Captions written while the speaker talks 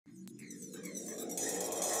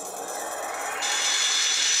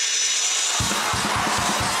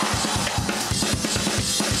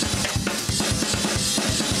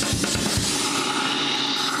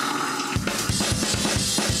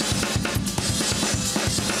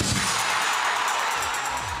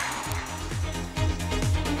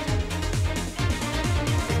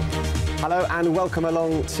Hello and welcome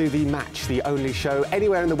along to The Match, the only show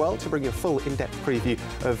anywhere in the world to bring you a full in-depth preview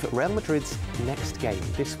of Real Madrid's next game.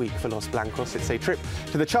 This week for Los Blancos, it's a trip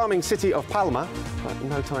to the charming city of Palma, but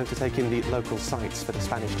no time to take in the local sights for the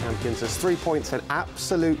Spanish champions, as 3 points an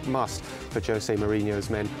absolute must for Jose Mourinho's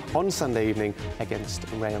men on Sunday evening against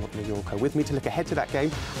Real Mallorca. With me to look ahead to that game,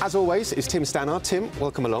 as always, is Tim Stannard. Tim,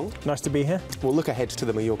 welcome along. Nice to be here. We'll look ahead to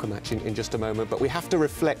the Mallorca match in just a moment, but we have to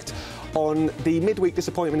reflect on the midweek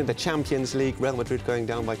disappointment in the Champions League. Real Madrid going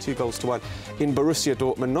down by 2-1 in Borussia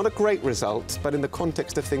Dortmund. Not a great result, but in the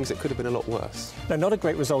context of things, it could have been a lot worse. No, not a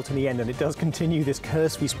great result in the end, and it does continue this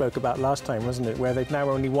curse we spoke about last time, wasn't it, where they've now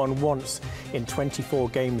only won once in 24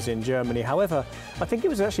 games in Germany. However, I think it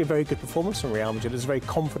was actually a very good performance from Real Madrid. It was a very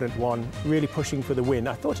confident one, really pushing for the win.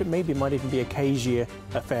 I thought it might even be a cagey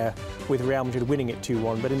affair with Real Madrid winning it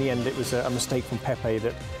 2-1, but in the end it was a mistake from Pepe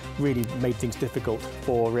that really made things difficult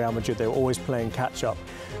for Real Madrid. They were always playing catch-up.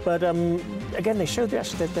 But again, they showed that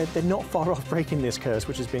actually they're not far off breaking this curse,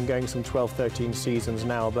 which has been going some 12, 13 seasons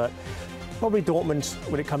now. But probably Dortmund,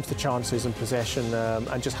 when it comes to chances and possession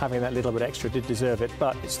and just having that little bit extra, did deserve it.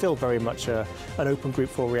 But it's still very much an open group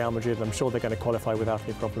for Real Madrid. I'm sure they're going to qualify without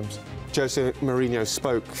any problems. Jose Mourinho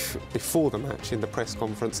spoke before the match in the press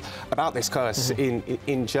conference about this curse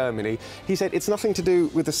in Germany. He said it's nothing to do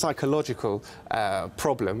with the psychological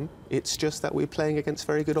problem. It's just that we're playing against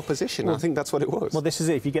very good opposition. Well, I think that's what it was. Well, this is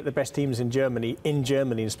it. If you get the best teams in Germany,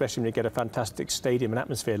 especially when you get a fantastic stadium and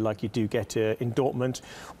atmosphere like you do get in Dortmund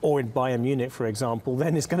or in Bayern Munich, for example,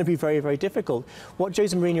 then it's going to be very, very difficult. What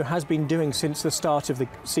Jose Mourinho has been doing since the start of the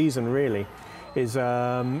season, really, is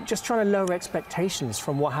just trying to lower expectations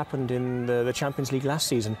from what happened in the Champions League last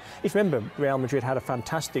season. If you remember, Real Madrid had a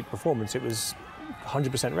fantastic performance. It was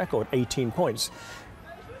 100% record, 18 points.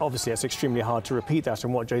 Obviously, it's extremely hard to repeat that,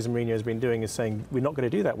 and what Jose Mourinho has been doing is saying, we're not going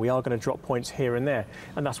to do that. We are going to drop points here and there,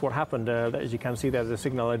 and that's what happened. As you can see there, the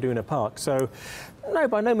Signal Iduna Park. So, no,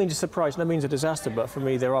 by no means a surprise, no means a disaster, but for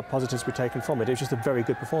me, there are positives to be taken from it. It was just a very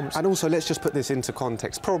good performance. And also, let's just put this into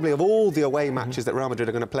context. Probably of all the away matches that Real Madrid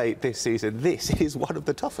are going to play this season, this is one of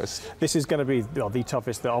the toughest. This is going to be the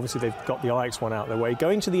toughest. Obviously, they've got the Ajax one out of the way.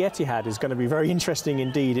 Going to the Etihad is going to be very interesting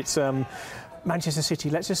indeed. It's Manchester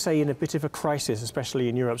City, let's just say, in a bit of a crisis, especially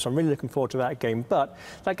in Europe, so I'm really looking forward to that game. But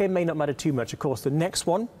that game may not matter too much. Of course, the next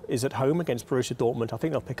one is at home against Borussia Dortmund. I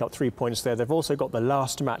think they'll pick up 3 points there. They've also got the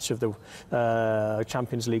last match of the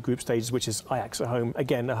Champions League group stages, which is Ajax at home.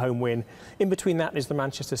 Again, a home win. In between that is the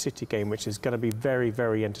Manchester City game, which is going to be very,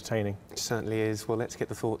 very entertaining. It certainly is. Well, let's get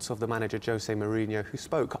the thoughts of the manager, Jose Mourinho, who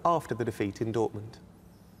spoke after the defeat in Dortmund.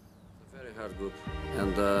 A very hard group.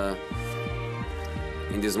 And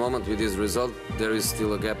in this moment, with this result, there is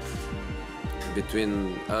still a gap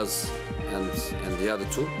between us and the other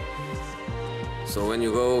two. So when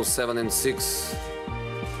you go 7 and 6,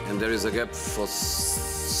 and there is a gap for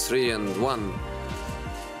 3 and 1,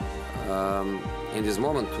 in this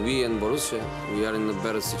moment, we and Borussia, we are in a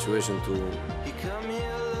better situation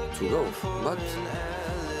to go. But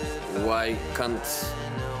why can't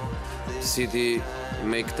City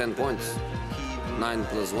make 10 points? 9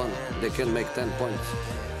 plus 1, they can make 10 points.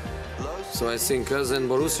 So I think us and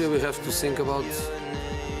Borussia, we have to think about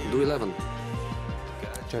do 11.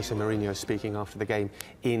 Jose Mourinho speaking after the game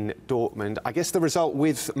in Dortmund. I guess the result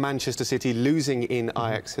with Manchester City losing in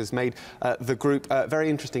Ajax has made the group very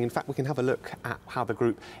interesting. In fact, we can have a look at how the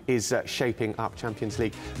group is shaping up. Champions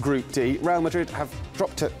League Group D. Real Madrid have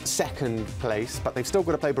dropped to second place, but they've still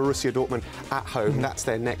got to play Borussia Dortmund at home. That's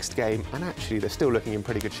their next game, and actually they're still looking in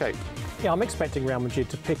pretty good shape. Yeah, I'm expecting Real Madrid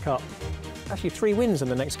to pick up actually 3 wins in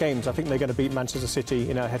the next games. I think they're going to beat Manchester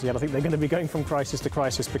City in Etihad. I think they're going to be going from crisis to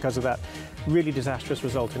crisis because of that really disastrous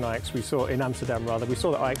result in Ajax. We saw in Amsterdam, rather. We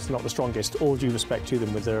saw that Ajax are not the strongest. All due respect to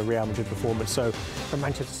them with their Real Madrid performance. So for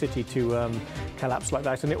Manchester City to collapse like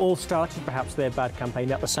that, and it all started perhaps their bad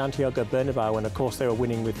campaign at the Santiago Bernabeu, and of course they were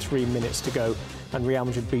winning with 3 minutes to go, and Real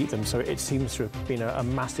Madrid beat them. So it seems to have been a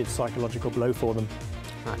massive psychological blow for them.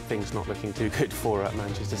 Things not looking too good for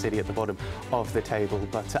Manchester City at the bottom of the table.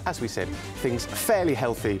 But as we said, things fairly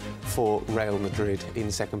healthy for Real Madrid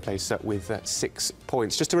in second place with 6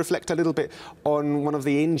 points. Just to reflect a little bit on one of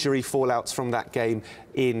the injury fallouts from that game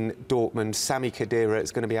in Dortmund, Sami Khedira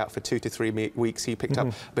is going to be out for 2 to 3 weeks. He picked up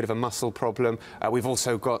a bit of a muscle problem. We've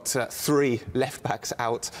also got 3 left-backs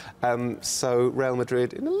out. So Real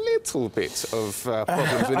Madrid in a little bit of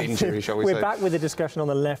problems with injury, shall we say. We're back with the discussion on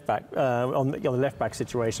the left-back situation.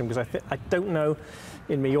 situation, because I don't know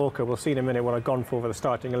in Mallorca, we'll see in a minute what I've gone for the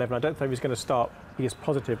starting 11. I don't think he's going to start. He is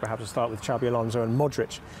positive perhaps to start with Xabi Alonso and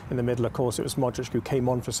Modric in the middle. Of course, it was Modric who came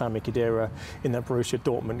on for Sami Khedira in that Borussia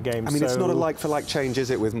Dortmund game. I mean, it's not a like-for-like change, is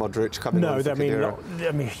it, with Modric coming on for Khedira?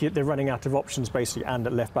 I mean, they're running out of options basically, and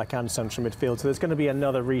at left-back and central midfield. So there's going to be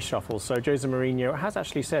another reshuffle. So Jose Mourinho has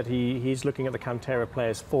actually said he's looking at the Cantera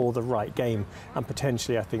players for the right game, and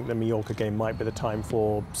potentially I think the Mallorca game might be the time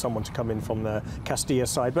for someone to come in from the Castilla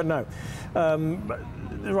side. But no,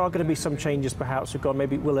 there are going to be some changes perhaps. We've got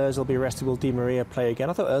maybe will Ozil be arrested, will Di Maria play again?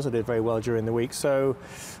 I thought Ozil did very well during the week. So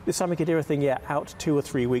the Sami Khedira thing, yeah, out 2 or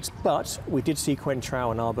 3 weeks. But we did see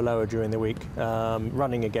Coentrao and Arbeloa during the week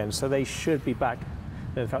running again. So they should be back.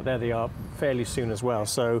 In fact, there they are fairly soon as well.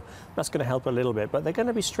 So that's going to help a little bit. But they're going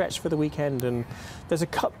to be stretched for the weekend. And there's a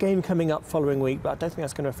cup game coming up following week, but I don't think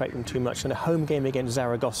that's going to affect them too much. And a home game against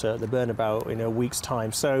Zaragoza at the Bernabeu in a week's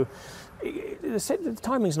time. So the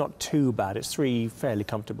timing's not too bad. It's 3 fairly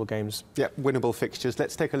comfortable games. Yeah, winnable fixtures.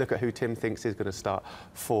 Let's take a look at who Tim thinks is going to start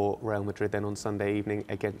for Real Madrid then on Sunday evening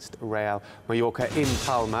against Real Mallorca in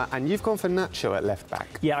Palma. And you've gone for Nacho at left back.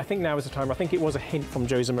 Yeah, I think now is the time. I think it was a hint from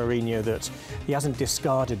Jose Mourinho that he hasn't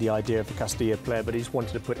discarded the idea of the Castilla player, but he's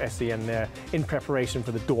wanted to put SEN there in preparation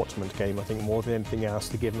for the Dortmund game, I think, more than anything else,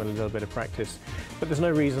 to give him a little bit of practice. But there's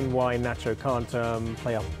no reason why Nacho can't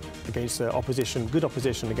play up against good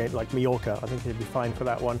opposition against like Mallorca. I think he'd be fine for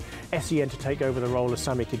that one. SEN to take over the role of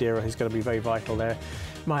Sami Khedira, who's going to be very vital there.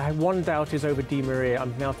 My one doubt is over Di Maria.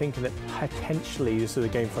 I'm now thinking that potentially this is a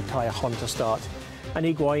game for Callejon to start, and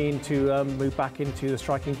Higuain to move back into the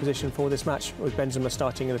striking position for this match. With Benzema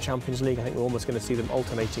starting in the Champions League, I think we're almost going to see them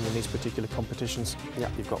alternating in these particular competitions. Yeah,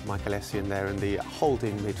 you've got Michael Essien there in the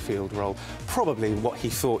holding midfield role. Probably what he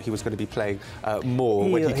thought he was going to be playing more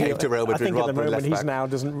when he came to Real Madrid. I think at the moment he's now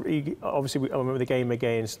doesn't. Obviously, I remember the game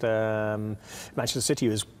against Manchester City,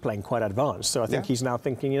 was playing quite advanced. So I think he's now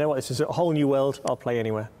thinking, you know what, this is a whole new world. I'll play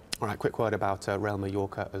anywhere. All right, quick word about Real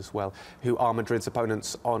Mallorca as well, who are Madrid's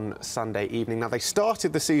opponents on Sunday evening. Now, they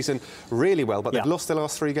started the season really well, but they've lost their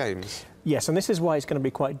last 3 games. Yes, and this is why it's going to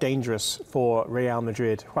be quite dangerous for Real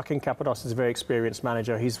Madrid. Joaquin Caparrós is a very experienced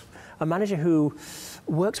manager. He's a manager who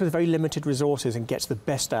works with very limited resources and gets the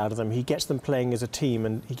best out of them. He gets them playing as a team,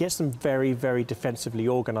 and he gets them very, very defensively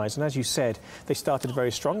organised. And as you said, they started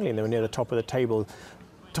very strongly and they were near the top of the table.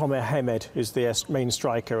 Tom Hamed is their main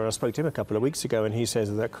striker, and I spoke to him a couple of weeks ago, and he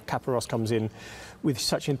says that Caparrós comes in with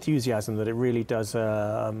such enthusiasm that it really does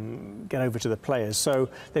get over to the players. So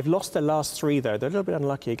they've lost their last 3, though. They're a little bit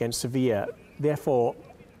unlucky against Sevilla. Therefore,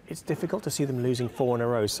 it's difficult to see them losing 4 in a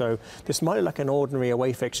row. So this might look like an ordinary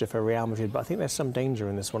away fixture for Real Madrid, but I think there's some danger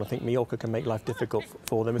in this one. I think Mallorca can make life difficult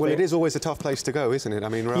for them. Well, it is always a tough place to go, isn't it? I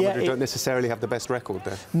mean, Real Madrid don't necessarily have the best record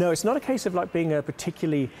there. No, it's not a case of like being a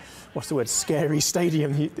particularly, scary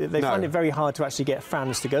stadium. They find it very hard to actually get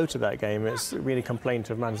fans to go to that game. It's really a complaint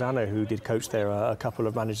of Manzano, who did coach there a couple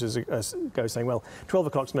of managers ago, saying, well, 12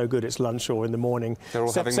 o'clock's no good, it's lunch or in the morning. They're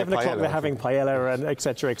all 7 o'clock they're having paella and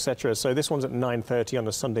etc., etc. So this one's at 9:30 on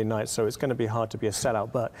a Sunday night, so it's going to be hard to be a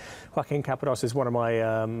sellout. But Joaquin Caparrós is one of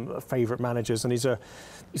my favourite managers, and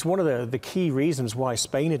he's one of the key reasons why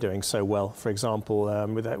Spain are doing so well, for example,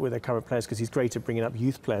 with their current players, because he's great at bringing up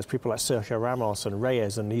youth players, people like Sergio Ramos and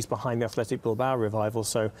Reyes, and he's behind the Athletic Bilbao revival.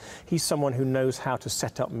 So he's someone who knows how to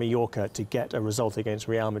set up Mallorca to get a result against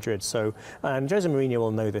Real Madrid. So, and Jose Mourinho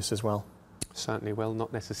will know this as well. Certainly will.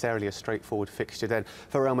 Not necessarily a straightforward fixture then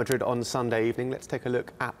for Real Madrid on Sunday evening. Let's take a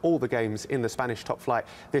look at all the games in the Spanish top flight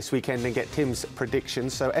this weekend and get Tim's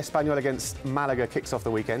predictions. So Espanyol against Malaga kicks off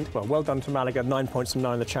the weekend. Well done to Malaga, 9 points from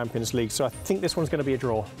 9 in the Champions League. So I think this one's going to be a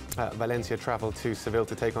draw. Valencia travel to Seville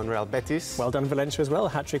to take on Real Betis. Well done Valencia as well. A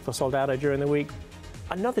hat-trick for Soldado during the week.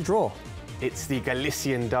 Another draw. It's the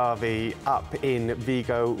Galician derby up in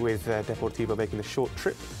Vigo, with Deportivo making the short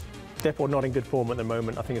trip. Depor not in good form at the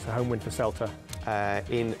moment. I think it's a home win for Celta.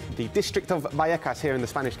 In the district of Vallecas here in the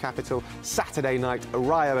Spanish capital, Saturday night,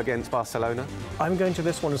 Rayo against Barcelona. I'm going to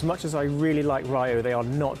this one. As much as I really like Rayo, they are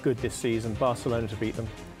not good this season. Barcelona to beat them.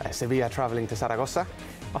 Sevilla travelling to Zaragoza.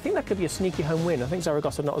 I think that could be a sneaky home win. I think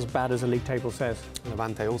Zaragoza not as bad as the league table says.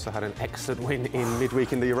 Levante also had an excellent win in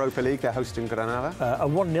midweek in the Europa League. They're hosting Granada. A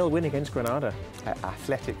 1-0 win against Granada.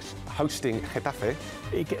 Athletics hosting Getafe.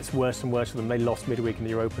 It gets worse and worse for them. They lost midweek in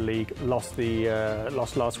the Europa League, lost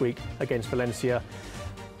last week against Valencia.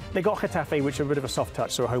 They got Getafe, which are a bit of a soft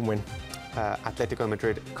touch, so a home win. Atletico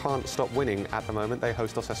Madrid can't stop winning at the moment. They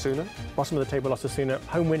host Osasuna. Bottom of the table, Osasuna.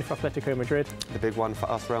 Home win for Atletico Madrid. The big one for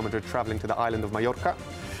us, Real Madrid travelling to the island of Mallorca.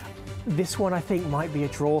 This one, I think, might be a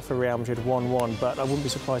draw for Real Madrid, 1-1, but I wouldn't be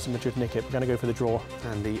surprised if Madrid nick it. We're going to go for the draw.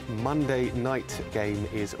 And the Monday night game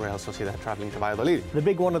is Real Sociedad travelling to Valladolid. The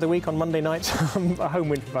big one of the week on Monday night, a home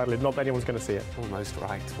win for Valladolid. Not that anyone's going to see it. Almost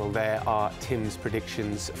right. Well, there are Tim's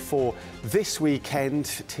predictions for this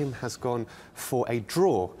weekend. Tim has gone for a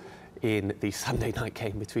draw in the Sunday night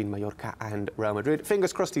game between Mallorca and Real Madrid.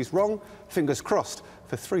 Fingers crossed he's wrong. Fingers crossed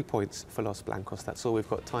for 3 points for Los Blancos. That's all we've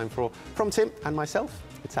got time for. From Tim and myself,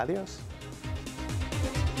 it's adios.